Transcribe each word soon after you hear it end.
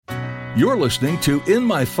You're listening to In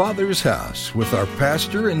My Father's House with our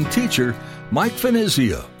pastor and teacher, Mike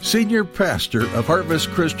Finizio, Senior Pastor of Harvest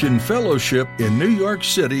Christian Fellowship in New York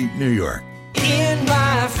City, New York. In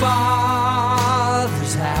my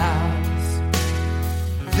Father's house,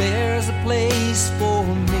 there's a place for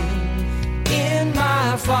me. In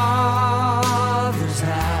my Father's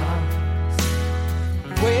house,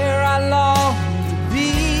 where I long to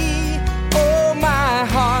be. Oh, my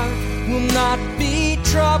heart will not be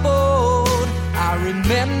troubled. I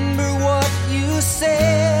remember what you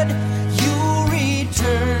said. You'll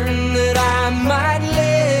return that I might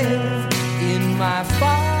live in my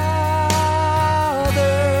Father's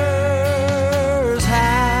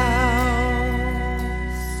house.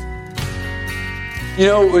 You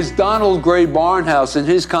know, it was Donald Gray Barnhouse in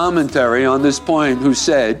his commentary on this point who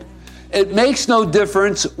said, "It makes no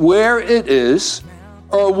difference where it is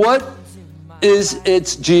or what is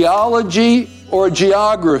its geology or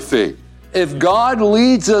geography. If God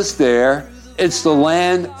leads us there, it's the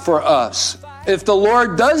land for us. If the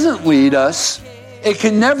Lord doesn't lead us, it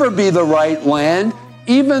can never be the right land,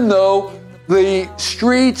 even though the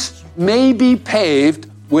streets may be paved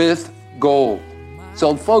with gold."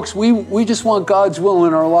 So, folks, we just want God's will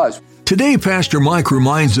in our lives. Today, Pastor Mike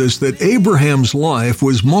reminds us that Abraham's life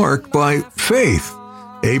was marked by faith.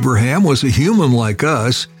 Abraham was a human like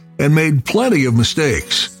us and made plenty of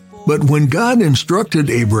mistakes. But when God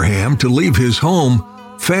instructed Abraham to leave his home,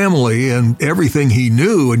 family, and everything he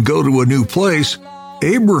knew and go to a new place,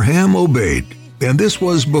 Abraham obeyed. And this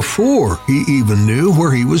was before he even knew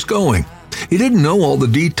where he was going. He didn't know all the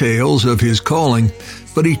details of his calling,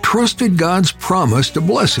 but he trusted God's promise to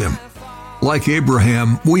bless him. Like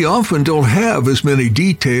Abraham, we often don't have as many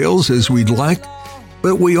details as we'd like,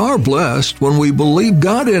 but we are blessed when we believe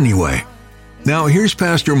God anyway. Now, here's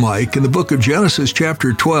Pastor Mike in the book of Genesis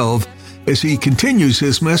chapter 12 as he continues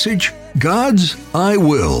his message, God's I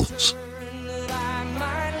Wills.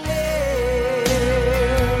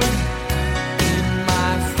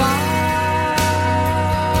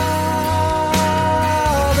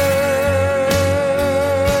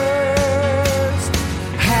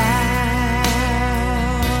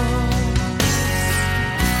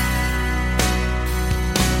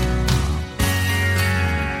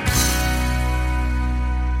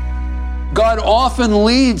 God often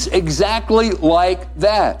leads exactly like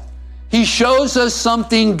that. He shows us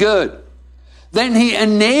something good. Then he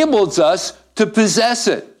enables us to possess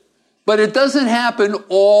it. But it doesn't happen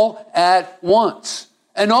all at once.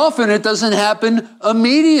 And often it doesn't happen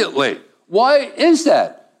immediately. Why is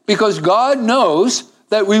that? Because God knows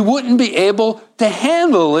that we wouldn't be able to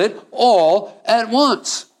handle it all at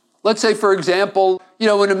once. Let's say, for example, in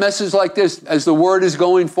a message like this, as the word is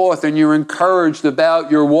going forth and you're encouraged about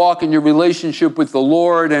your walk and your relationship with the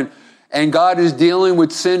Lord and God is dealing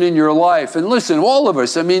with sin in your life. And listen, all of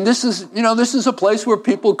us, this is a place where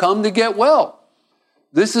people come to get well.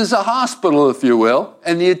 This is a hospital, if you will,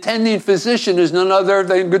 and the attending physician is none other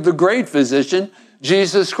than the great physician,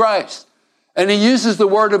 Jesus Christ. And he uses the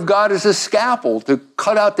word of God as a scalpel to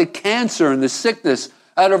cut out the cancer and the sickness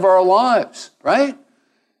out of our lives, right?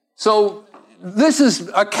 So this is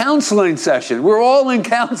a counseling session. We're all in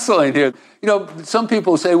counseling here. Some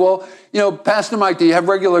people say, well, Pastor Mike, do you have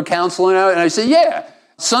regular counseling out? And I say, yeah,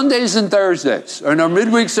 Sundays and Thursdays, or in our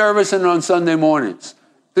midweek service and on Sunday mornings.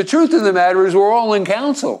 The truth of the matter is we're all in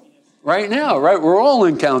counsel right now, right? We're all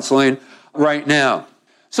in counseling right now.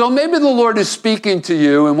 So maybe the Lord is speaking to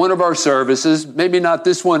you in one of our services, maybe not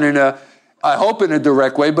this one I hope in a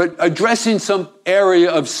direct way, but addressing some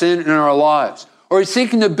area of sin in our lives. Or he's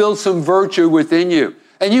seeking to build some virtue within you.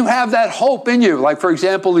 And you have that hope in you. Like, for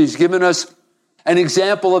example, he's given us an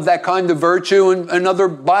example of that kind of virtue in another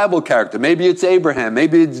Bible character. Maybe it's Abraham.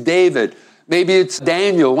 Maybe it's David. Maybe it's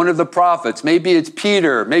Daniel, one of the prophets. Maybe it's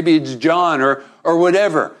Peter. Maybe it's John or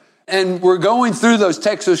whatever. And we're going through those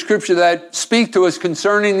texts of Scripture that speak to us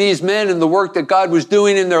concerning these men and the work that God was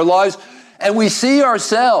doing in their lives. And we see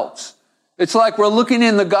ourselves. It's like we're looking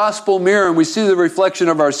in the gospel mirror and we see the reflection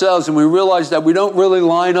of ourselves and we realize that we don't really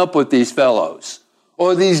line up with these fellows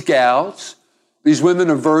or these gals, these women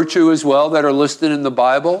of virtue as well that are listed in the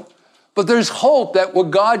Bible. But there's hope that what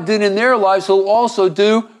God did in their lives will also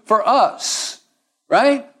do for us,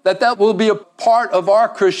 right? That will be a part of our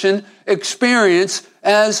Christian experience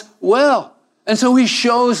as well. And so he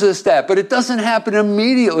shows us that, but it doesn't happen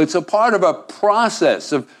immediately. It's a part of a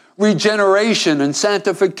process of regeneration and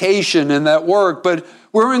sanctification and that work, but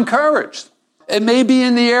we're encouraged. It may be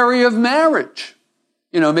in the area of marriage.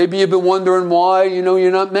 Maybe you've been wondering why,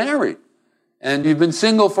 you're not married. And you've been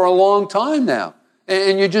single for a long time now.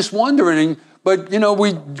 And you're just wondering, But,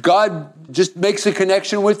 God just makes a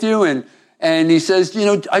connection with you and he says,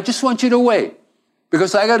 I just want you to wait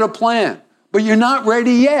because I got a plan. But you're not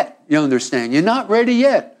ready yet. You understand? You're not ready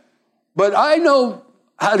yet. But I know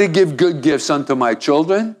how to give good gifts unto my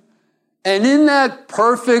children. And in that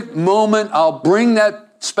perfect moment, I'll bring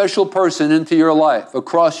that special person into your life,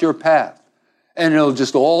 across your path. And it'll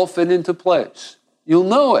just all fit into place. You'll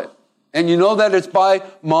know it. And you know that it's by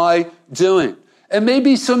my doing. And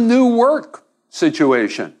maybe some new work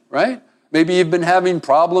situation, right? Maybe you've been having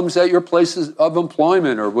problems at your places of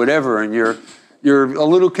employment or whatever, and you're a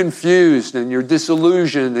little confused and you're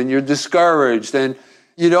disillusioned and you're discouraged and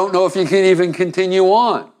you don't know if you can even continue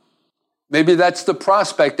on. Maybe that's the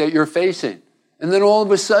prospect that you're facing. And then all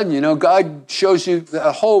of a sudden, God shows you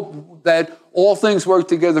the hope that all things work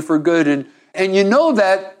together for good. And you know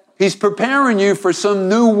that he's preparing you for some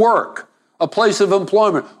new work, a place of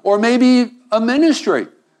employment, or maybe a ministry.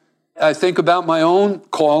 I think about my own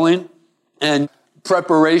calling and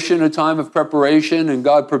preparation, a time of preparation, and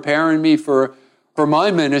God preparing me for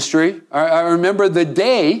my ministry. I remember the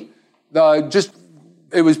day, just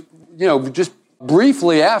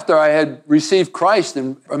briefly after I had received Christ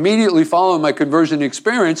and immediately following my conversion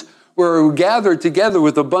experience, where we gathered together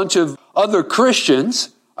with a bunch of other Christians.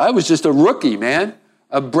 I was just a rookie, man,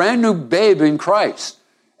 a brand new babe in Christ.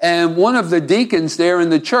 And one of the deacons there in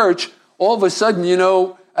the church, all of a sudden,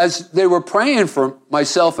 as they were praying for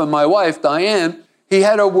myself and my wife, Diane, he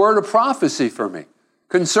had a word of prophecy for me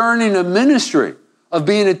concerning a ministry of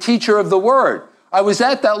being a teacher of the word. I was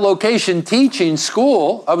at that location teaching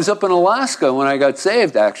school. I was up in Alaska when I got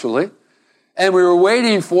saved, actually. And we were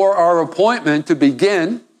waiting for our appointment to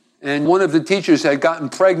begin. And one of the teachers had gotten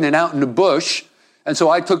pregnant out in the bush. And so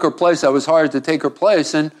I took her place. I was hired to take her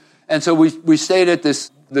place. And so we stayed at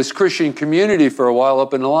this Christian community for a while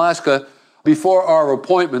up in Alaska before our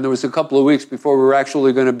appointment. There was a couple of weeks before we were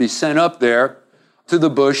actually going to be sent up there to the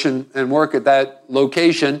bush and work at that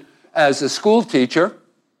location as a school teacher.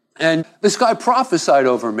 And this guy prophesied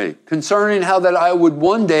over me concerning how that I would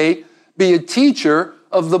one day be a teacher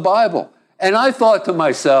of the Bible. And I thought to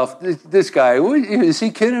myself, this guy, is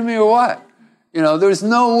he kidding me or what? There's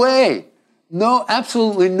no way,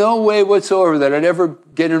 absolutely no way whatsoever that I'd ever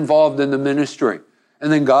get involved in the ministry.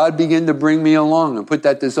 And then God began to bring me along and put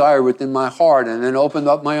that desire within my heart and then opened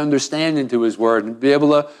up my understanding to his word and be able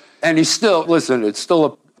to, and he's still, listen, it's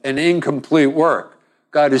still an incomplete work.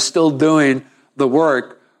 God is still doing the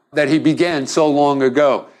work that he began so long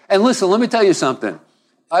ago. And listen, let me tell you something.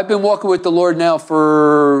 I've been walking with the Lord now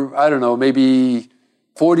for, maybe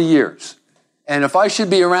 40 years. And if I should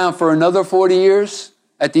be around for another 40 years,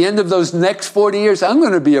 at the end of those next 40 years, I'm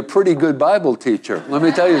going to be a pretty good Bible teacher. Let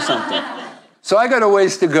me tell you something. So I got a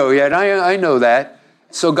ways to go yet. I know that.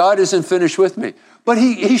 So God isn't finished with me. But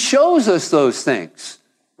he shows us those things,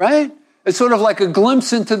 right? It's sort of like a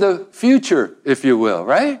glimpse into the future, if you will,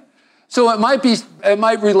 right? So it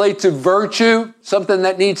might relate to virtue, something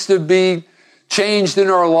that needs to be changed in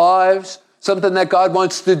our lives, something that God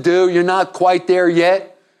wants to do. You're not quite there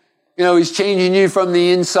yet. He's changing you from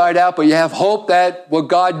the inside out, but you have hope that what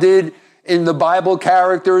God did in the Bible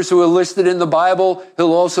characters who are listed in the Bible,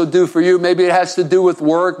 he'll also do for you. Maybe it has to do with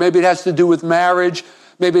work. Maybe it has to do with marriage.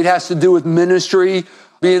 Maybe it has to do with ministry,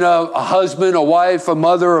 being a husband, a wife, a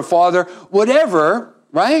mother, a father, whatever,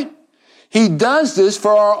 right? He does this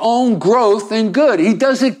for our own growth and good. He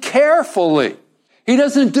does it carefully. He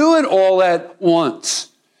doesn't do it all at once.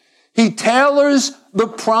 He tailors the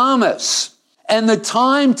promise and the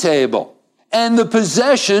timetable and the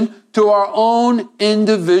possession to our own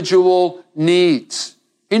individual needs.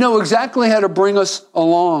 He knows exactly how to bring us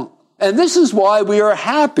along. And this is why we are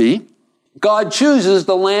happy God chooses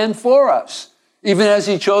the land for us, even as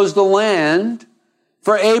he chose the land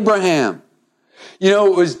for Abraham.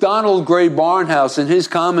 It was Donald Gray Barnhouse in his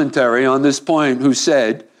commentary on this point who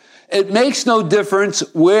said, it makes no difference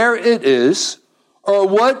where it is or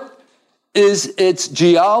what is its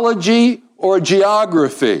geology or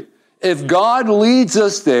geography. If God leads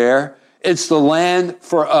us there, it's the land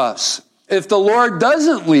for us. If the Lord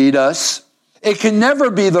doesn't lead us, it can never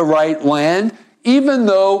be the right land, even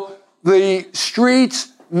though the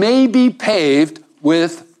streets may be paved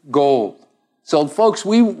with gold. So, folks,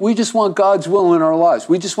 we just want God's will in our lives.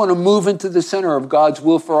 We just want to move into the center of God's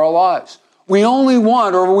will for our lives. We only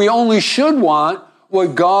want, or we only should want,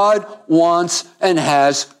 what God wants and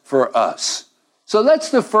has for us. So that's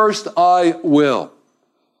the first I will,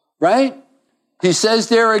 right? He says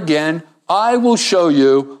there again, I will show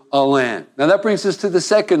you a land. Now that brings us to the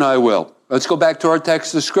second I will. Let's go back to our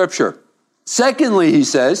text of Scripture. Secondly, he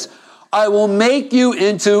says, I will make you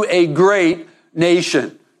into a great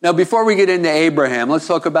nation. Now, before we get into Abraham, let's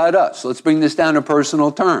talk about us. Let's bring this down to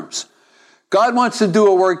personal terms. God wants to do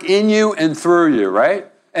a work in you and through you, right?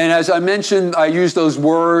 And as I mentioned, I use those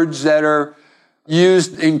words that are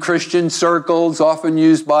used in Christian circles, often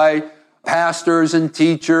used by pastors and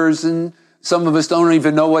teachers, and some of us don't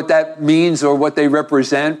even know what that means or what they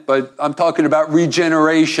represent, but I'm talking about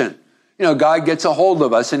regeneration. You know, God gets a hold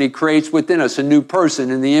of us and he creates within us a new person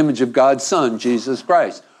in the image of God's Son, Jesus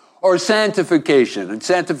Christ. Or sanctification. And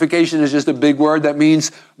sanctification is just a big word that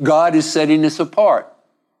means God is setting us apart.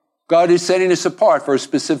 God is setting us apart for a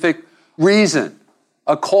specific reason,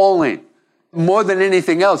 a calling. More than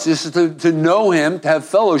anything else, just to know him, to have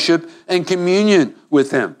fellowship and communion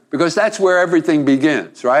with him. Because that's where everything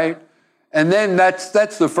begins, right? And then that's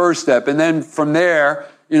the first step. And then from there,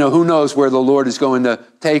 you know, who knows where the Lord is going to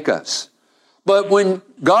take us. But when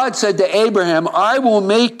God said to Abraham, I will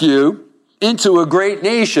make you into a great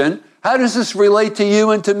nation, how does this relate to you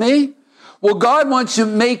and to me? Well, God wants to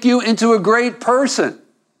make you into a great person.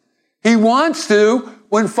 He wants to,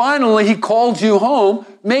 when finally he calls you home,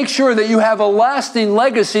 make sure that you have a lasting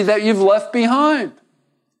legacy that you've left behind.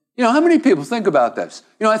 You know, how many people think about this?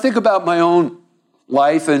 You know, I think about my own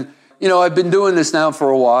life, and, you know, I've been doing this now for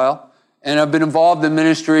a while, and I've been involved in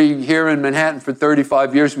ministry here in Manhattan for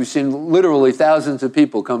 35 years. We've seen literally thousands of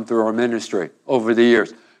people come through our ministry over the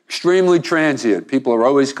years. Extremely transient. People are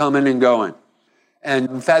always coming and going. And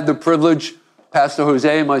we've had the privilege, Pastor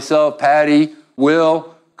Jose, myself, Patty,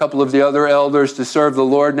 Will, a couple of the other elders, to serve the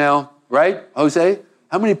Lord now. Right, Jose?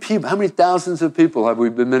 How many people, how many thousands of people have we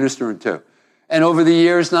been ministering to? And over the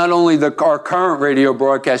years, not only our current radio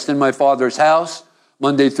broadcast in my father's house,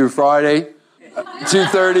 Monday through Friday,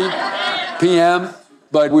 2:30 p.m.,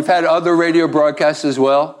 but we've had other radio broadcasts as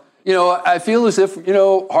well. You know, I feel as if, you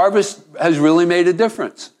know, Harvest has really made a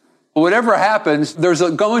difference. Whatever happens, there's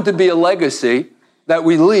going to be a legacy that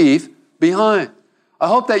we leave behind. I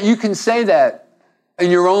hope that you can say that in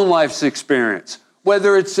your own life's experience,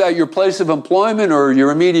 whether it's at your place of employment or your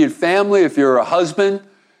immediate family. If you're a husband,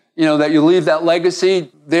 you know, that you leave that legacy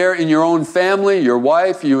there in your own family, your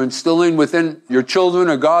wife, you instilling within your children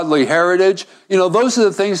a godly heritage. You know, those are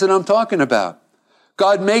the things that I'm talking about.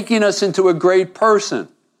 God making us into a great person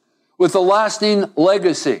with a lasting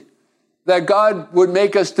legacy. That God would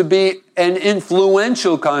make us to be an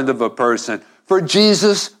influential kind of a person for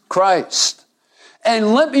Jesus Christ.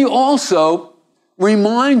 And let me also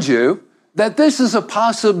remind you that this is a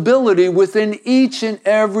possibility within each and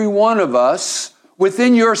every one of us,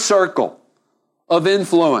 within your circle of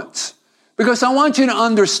influence. Because I want you to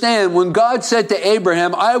understand, when God said to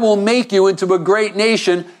Abraham, I will make you into a great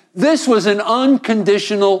nation, this was an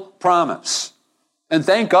unconditional promise. And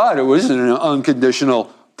thank God it wasn't an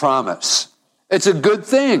unconditional promise. It's a good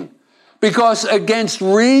thing, because against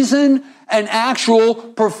reason and actual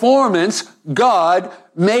performance, God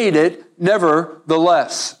made it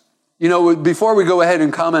nevertheless. You know, before we go ahead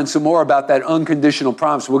and comment some more about that unconditional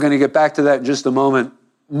promise, we're going to get back to that in just a moment.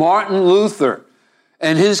 Martin Luther,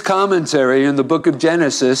 and his commentary in the book of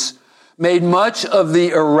Genesis, made much of the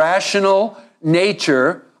irrational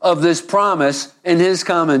nature of this promise in his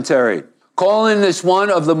commentary, calling this one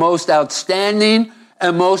of the most outstanding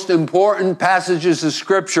and most important passages of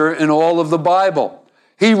Scripture in all of the Bible.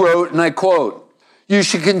 He wrote, and I quote, "You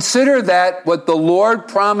should consider that what the Lord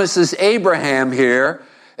promises Abraham here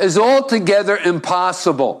is altogether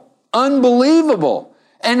impossible, unbelievable,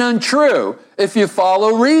 and untrue, if you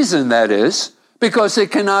follow reason, that is, because it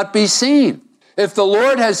cannot be seen. If the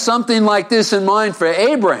Lord has something like this in mind for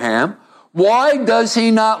Abraham, why does he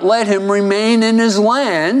not let him remain in his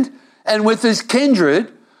land and with his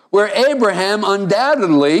kindred, where Abraham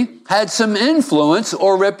undoubtedly had some influence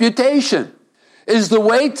or reputation? Is the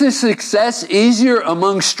way to success easier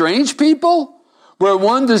among strange people, where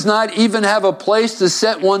one does not even have a place to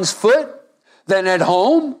set one's foot, than at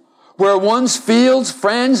home, where one's fields,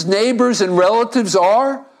 friends, neighbors, and relatives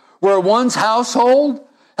are, where one's household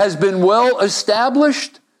has been well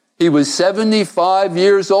established?" He was 75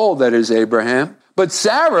 years old, that is Abraham. But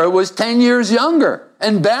Sarah was 10 years younger,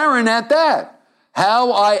 and barren at that.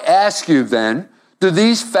 How, I ask you then, do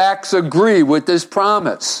these facts agree with this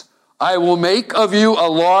promise? I will make of you a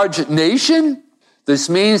large nation. This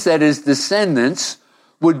means that his descendants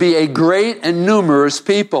would be a great and numerous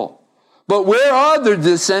people. But where are the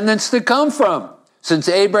descendants to come from, since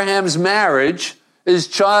Abraham's marriage is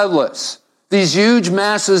childless? These huge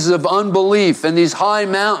masses of unbelief and these high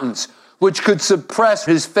mountains, which could suppress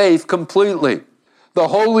his faith completely. The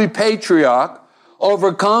holy patriarch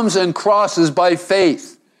overcomes and crosses by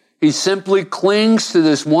faith. He simply clings to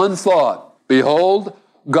this one thought. Behold,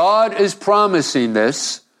 God is promising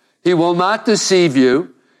this. He will not deceive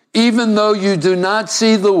you. even though you do not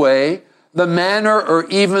see the way, the manner, or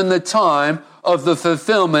even the time of the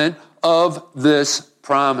fulfillment of this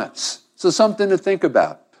promise. So something to think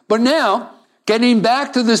about. But now, getting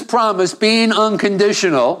back to this promise being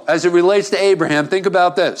unconditional as it relates to Abraham, think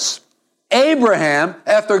about this. Abraham,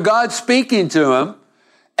 after God speaking to him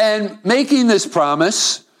and making this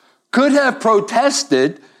promise, could have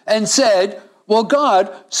protested and said, well,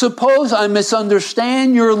 God, suppose I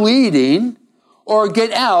misunderstand your leading or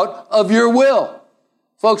get out of your will.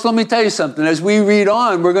 Folks, let me tell you something. As we read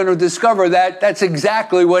on, we're going to discover that that's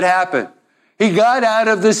exactly what happened. He got out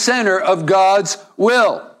of the center of God's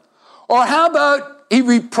will. Or how about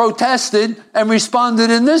he protested and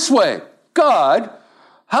responded in this way? God,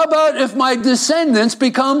 how about if my descendants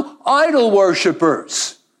become idol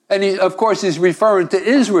worshipers? And of course, he's referring to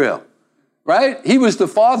Israel, right? He was the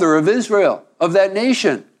father of Israel, of that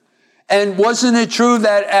nation. And wasn't it true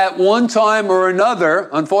that at one time or another,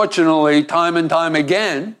 unfortunately, time and time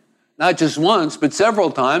again, not just once, but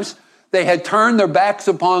several times, they had turned their backs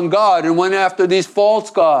upon God and went after these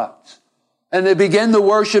false gods. And they began to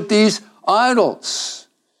worship these idols.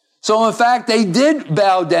 So in fact, they did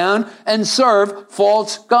bow down and serve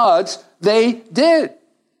false gods. They did.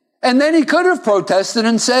 And then he could have protested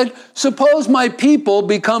and said, suppose my people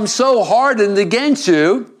become so hardened against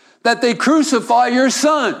you that they crucify your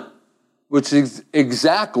son, which is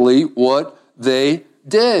exactly what they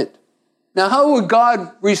did. Now, how would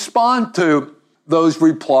God respond to those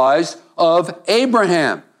replies of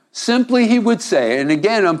Abraham? Simply, he would say, and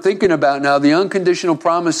again, I'm thinking about now the unconditional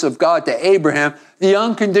promise of God to Abraham, the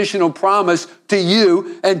unconditional promise to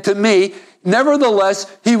you and to me.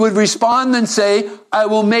 Nevertheless, he would respond and say, I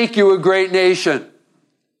will make you a great nation.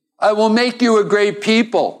 I will make you a great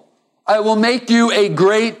people. I will make you a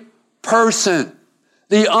great person.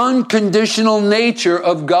 The unconditional nature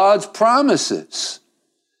of God's promises.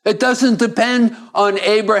 It doesn't depend on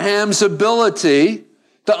Abraham's ability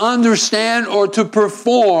to understand or to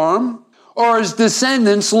perform, or his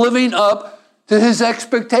descendants living up to his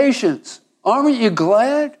expectations. Aren't you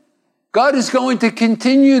glad? God is going to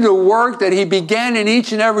continue the work that he began in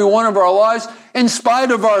each and every one of our lives in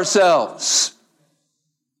spite of ourselves.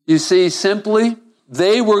 You see, simply,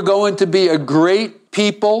 they were going to be a great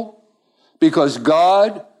people because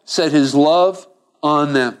God set his love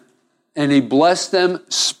on them and he blessed them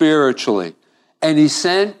spiritually and he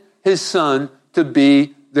sent his son to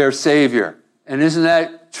be their Savior. And isn't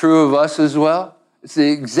that true of us as well? It's the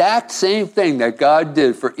exact same thing that God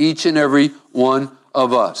did for each and every one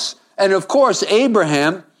of us. And of course,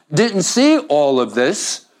 Abraham didn't see all of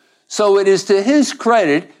this, so it is to his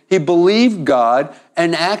credit he believed God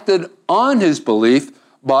and acted on his belief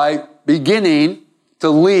by beginning to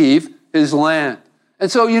leave his land. And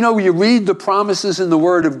so, you read the promises in the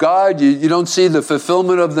Word of God, you don't see the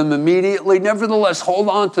fulfillment of them immediately. Nevertheless, hold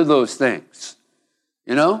on to those things.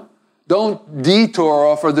 Don't detour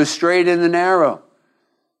off of the straight and the narrow.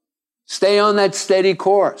 Stay on that steady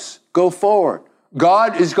course. Go forward.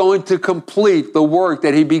 God is going to complete the work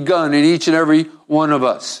that he begun in each and every one of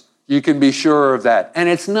us. You can be sure of that. And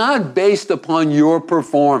it's not based upon your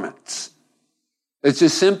performance. It's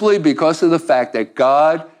just simply because of the fact that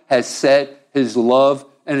God has set his love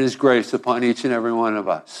and his grace upon each and every one of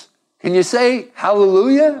us. Can you say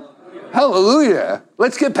hallelujah? Hallelujah.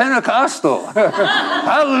 Let's get Pentecostal.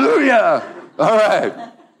 Hallelujah. All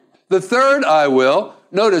right. The third I will.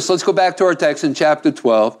 Notice, let's go back to our text in chapter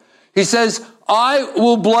 12. He says, I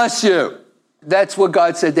will bless you. That's what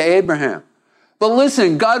God said to Abraham. But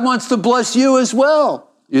listen, God wants to bless you as well,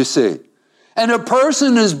 you see. And a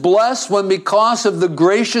person is blessed when because of the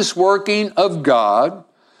gracious working of God,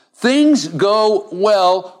 things go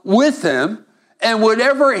well with him, and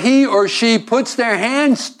whatever he or she puts their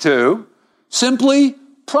hands to simply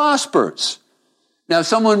prospers. Now,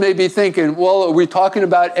 someone may be thinking, well, are we talking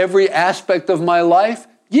about every aspect of my life?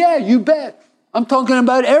 Yeah, you bet. I'm talking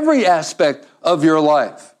about every aspect of your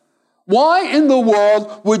life. Why in the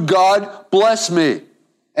world would God bless me?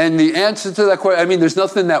 And the answer to that question, there's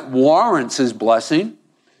nothing that warrants his blessing.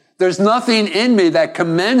 There's nothing in me that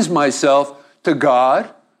commends myself to God,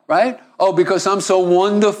 right? Oh, because I'm so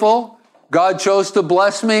wonderful, God chose to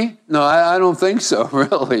bless me? No, I don't think so,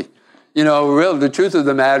 really. Really, the truth of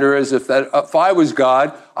the matter is if I was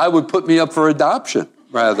God, I would put me up for adoption,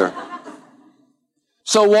 rather.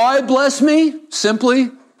 So why bless me?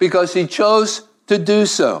 Simply because he chose to do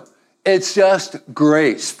so. It's just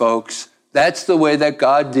grace, folks. That's the way that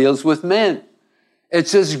God deals with men.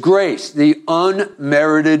 It's just grace, the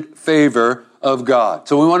unmerited favor of God.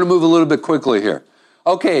 So we want to move a little bit quickly here.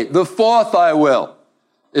 Okay, the fourth I will.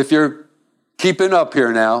 If you're keeping up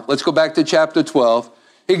here now, let's go back to chapter 12.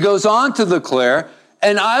 He goes on to declare,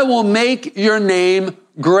 and I will make your name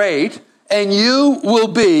great, and you will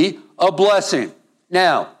be a blessing.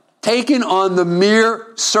 Now, taken on the mere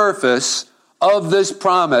surface of this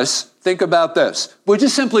promise, think about this. We're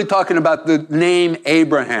just simply talking about the name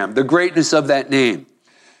Abraham, the greatness of that name.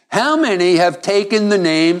 How many have taken the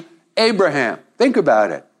name Abraham? Think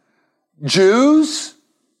about it. Jews,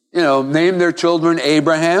 name their children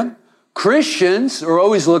Abraham. Christians are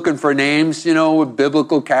always looking for names, with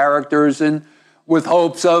biblical characters and with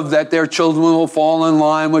hopes of that their children will fall in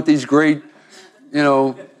line with these great,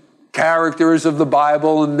 characters of the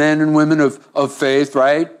Bible and men and women of faith,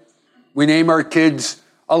 right? We name our kids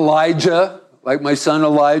Elijah, like my son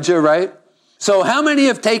Elijah, right? So how many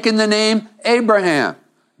have taken the name Abraham?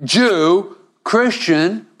 Jew,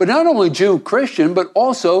 Christian, but not only Jew, Christian, but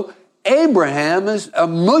also Abraham is a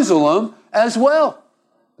Muslim as well.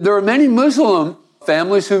 There are many Muslim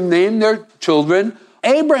families who name their children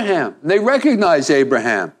Abraham. They recognize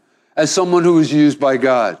Abraham as someone who was used by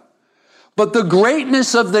God. But the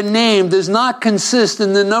greatness of the name does not consist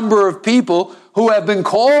in the number of people who have been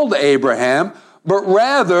called Abraham, but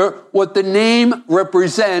rather what the name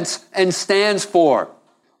represents and stands for.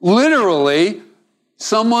 Literally,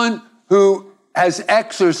 someone who has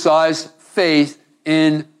exercised faith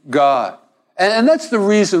in God. And that's the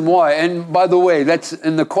reason why. And by the way, that's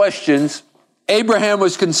in the questions. Abraham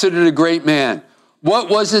was considered a great man. What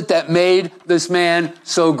was it that made this man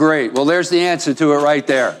so great? Well, there's the answer to it right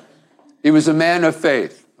there. He was a man of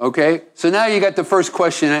faith, okay? So now you got the first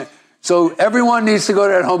question. So everyone needs to go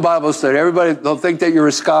to that home Bible study. Everybody, they'll think that you're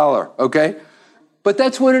a scholar, okay? But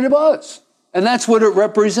that's what it was. And that's what it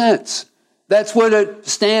represents. That's what it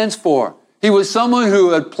stands for. He was someone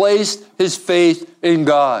who had placed his faith in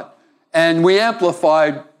God. And we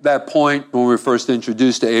amplified that point when we were first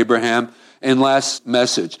introduced to Abraham in last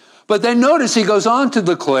message. But then notice he goes on to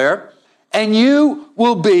declare, and you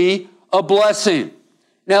will be a blessing.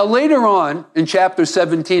 Now, later on in chapter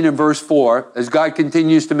 17 and verse 4, as God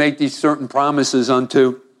continues to make these certain promises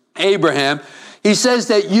unto Abraham, he says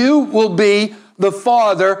that you will be the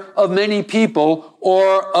father of many people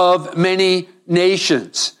or of many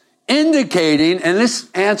nations, indicating, and this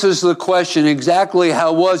answers the question exactly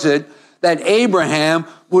how was it that Abraham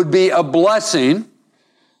would be a blessing.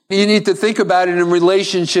 You need to think about it in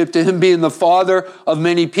relationship to him being the father of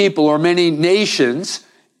many people or many nations,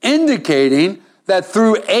 indicating that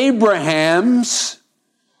through Abraham's,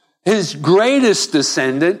 his greatest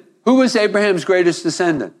descendant, who was Abraham's greatest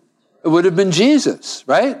descendant? It would have been Jesus,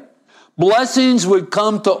 right? Blessings would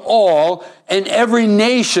come to all and every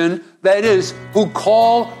nation, that is, who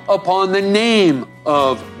call upon the name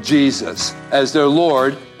of Jesus as their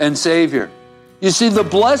Lord and Savior. You see, the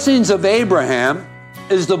blessings of Abraham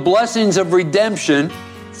is the blessings of redemption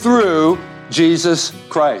through Jesus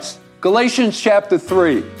Christ. Galatians chapter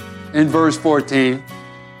 3 in verse 14,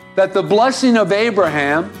 that the blessing of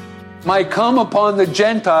Abraham might come upon the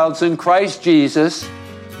Gentiles in Christ Jesus,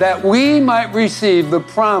 that we might receive the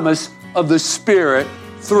promise of the Spirit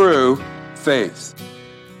through faith.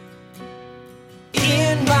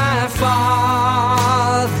 In my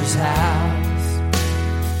Father's house,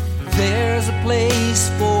 there's a place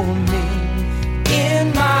for me.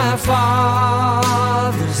 In my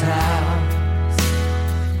Father's house,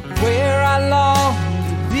 where I long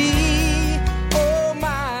to be. Oh,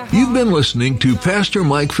 my. You've been listening to Pastor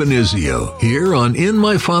Mike Finizio here on In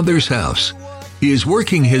My Father's House. He is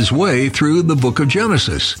working his way through the book of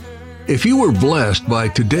Genesis. If you were blessed by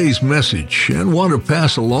today's message and want to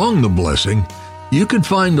pass along the blessing, you can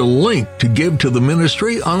find a link to give to the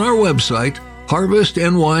ministry on our website,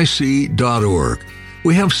 harvestnyc.org.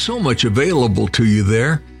 We have so much available to you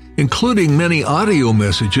there, including many audio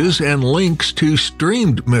messages and links to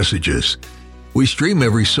streamed messages. We stream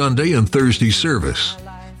every Sunday and Thursday service.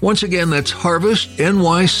 Once again, that's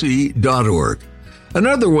harvestnyc.org.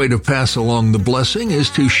 Another way to pass along the blessing is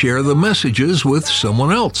to share the messages with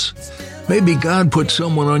someone else. Maybe God put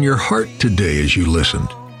someone on your heart today as you listened.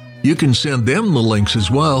 You can send them the links as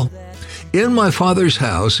well. In My Father's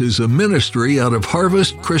House is a ministry out of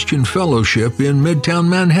Harvest Christian Fellowship in Midtown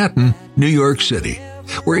Manhattan, New York City.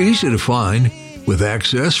 We're easy to find, with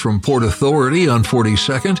access from Port Authority on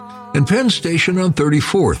 42nd and Penn Station on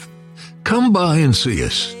 34th. Come by and see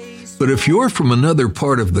us. But if you're from another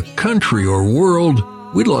part of the country or world,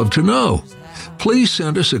 we'd love to know. Please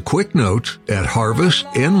send us a quick note at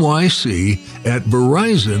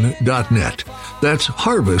harvestnyc@verizon.net. That's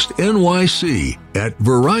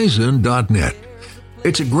harvestnyc@verizon.net.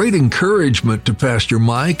 It's a great encouragement to Pastor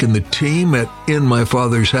Mike and the team at In My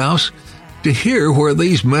Father's House to hear where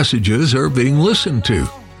these messages are being listened to.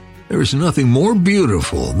 There is nothing more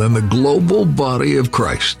beautiful than the global body of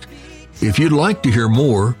Christ. If you'd like to hear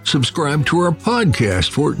more, subscribe to our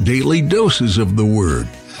podcast for daily doses of the Word.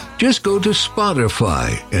 Just go to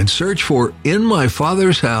Spotify and search for In My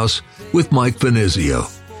Father's House with Mike Venezio,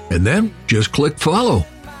 and then just click follow.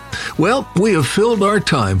 Well, we have filled our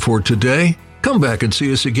time for today. Come back and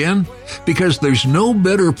see us again, because there's no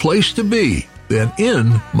better place to be than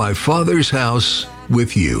in my Father's house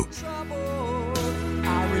with you.